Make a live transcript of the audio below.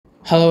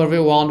Hello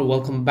everyone,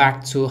 welcome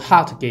back to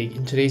How to Geek.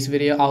 In today's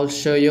video, I'll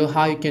show you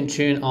how you can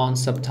turn on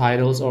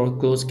subtitles or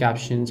closed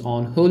captions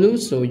on Hulu.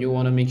 So you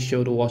want to make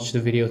sure to watch the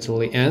video till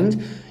the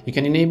end. You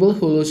can enable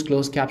Hulu's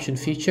closed caption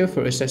feature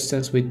for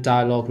assistance with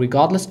dialogue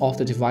regardless of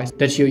the device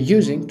that you're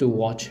using to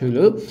watch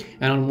Hulu.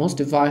 And on most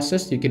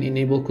devices, you can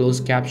enable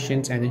closed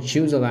captions and then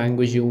choose the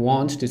language you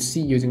want to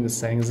see using the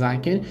settings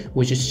icon,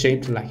 which is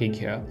shaped like a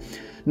gear.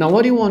 Now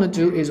what you want to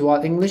do is,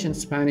 while English and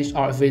Spanish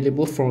are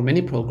available for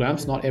many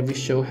programs, not every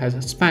show has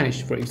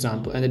Spanish, for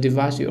example, and the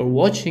device you are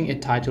watching a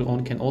title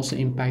on can also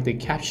impact the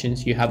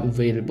captions you have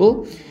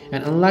available.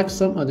 And unlike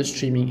some other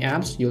streaming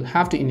apps, you'll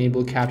have to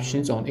enable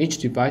captions on each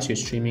device you're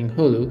streaming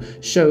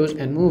Hulu shows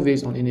and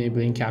movies on.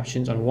 Enabling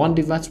captions on one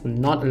device will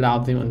not allow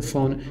them on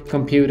phone,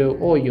 computer,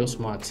 or your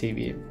smart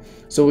TV.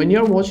 So when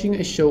you're watching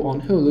a show on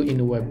Hulu in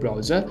the web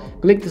browser,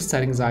 click the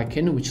settings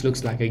icon, which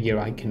looks like a gear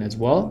icon as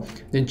well.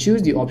 Then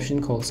choose the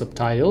option called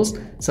Subtitles,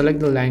 select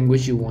the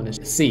language you want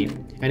to see.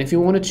 And if you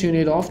want to turn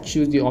it off,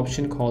 choose the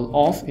option called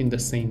Off in the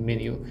same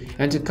menu.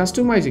 And to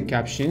customize your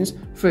captions,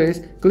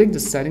 first click the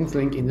settings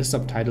link in the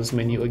Subtitles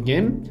menu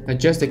again,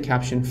 adjust the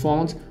caption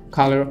font,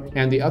 color,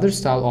 and the other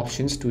style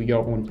options to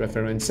your own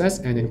preferences,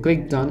 and then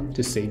click Done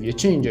to save your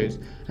changes.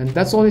 And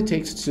that's all it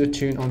takes to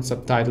turn on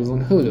subtitles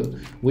on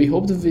Hulu. We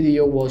hope the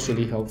video was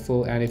really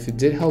helpful, and if it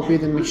did help you,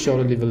 then make sure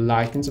to leave a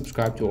like and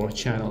subscribe to our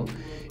channel.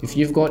 If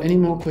you've got any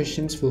more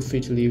questions, feel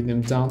free to leave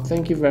them down.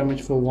 Thank you very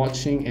much for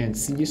watching, and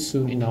see you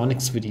soon in our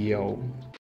next video.